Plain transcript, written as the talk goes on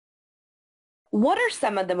What are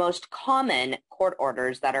some of the most common court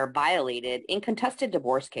orders that are violated in contested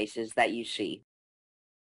divorce cases that you see?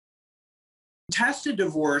 Contested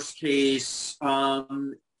divorce case,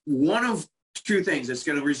 one of two things. It's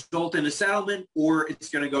going to result in a settlement or it's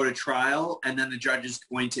going to go to trial, and then the judge is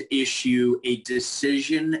going to issue a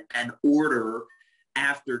decision and order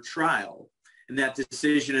after trial. And that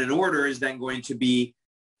decision and order is then going to be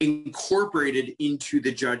incorporated into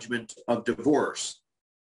the judgment of divorce.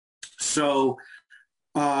 So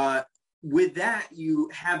with that, you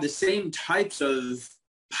have the same types of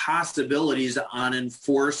possibilities on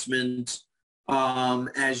enforcement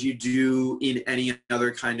as you do in any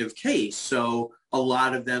other kind of case. So a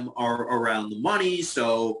lot of them are around the money.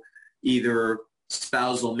 So either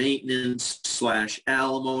spousal maintenance /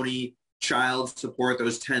 alimony, child support,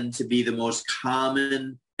 those tend to be the most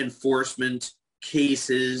common enforcement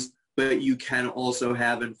cases, but you can also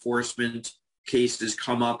have enforcement cases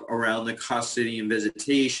come up around the custody and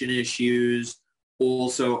visitation issues,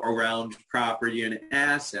 also around property and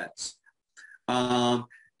assets.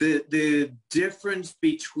 The difference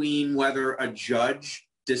between whether a judge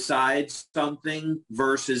decides something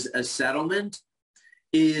versus a settlement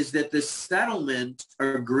is that the settlement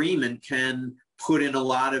agreement can put in a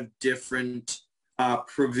lot of different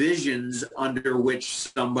provisions under which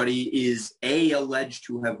somebody is A, alleged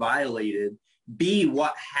to have violated, B,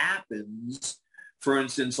 what happens. For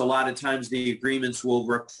instance, a lot of times the agreements will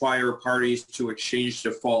require parties to exchange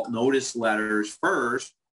default notice letters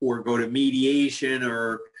first, or go to mediation,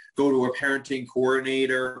 or go to a parenting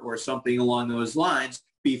coordinator or something along those lines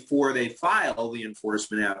before they file the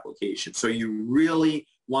enforcement application. So you really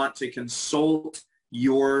want to consult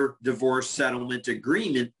your divorce settlement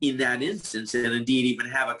agreement in that instance, and indeed even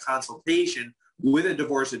have a consultation with a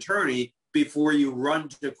divorce attorney before you run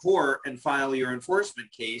to court and file your enforcement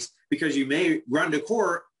case, because you may run to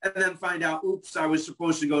court and then find out, oops, I was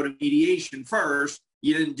supposed to go to mediation first,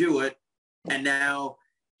 you didn't do it, and now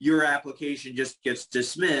your application just gets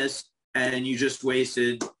dismissed and you just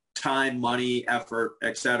wasted time, money, effort,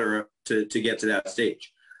 etc. to get to that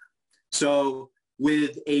stage. So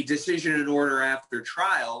with a decision and order after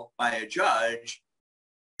trial by a judge,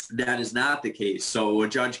 that is not the case. So a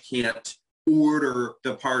judge can't order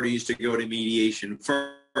the parties to go to mediation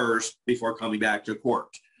first before coming back to court.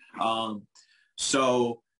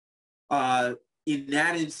 In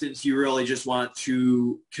that instance, you really just want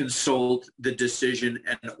to consult the decision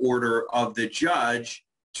and order of the judge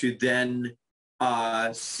to then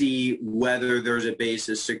see whether there's a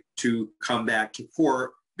basis to come back to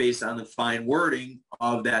court based on the fine wording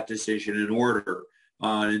of that decision and order.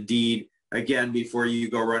 Indeed, again, before you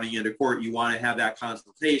go running into court, you want to have that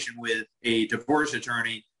consultation with a divorce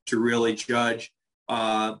attorney to really judge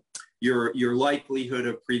your likelihood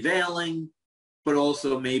of prevailing, but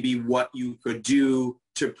also maybe what you could do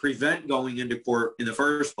to prevent going into court in the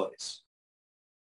first place.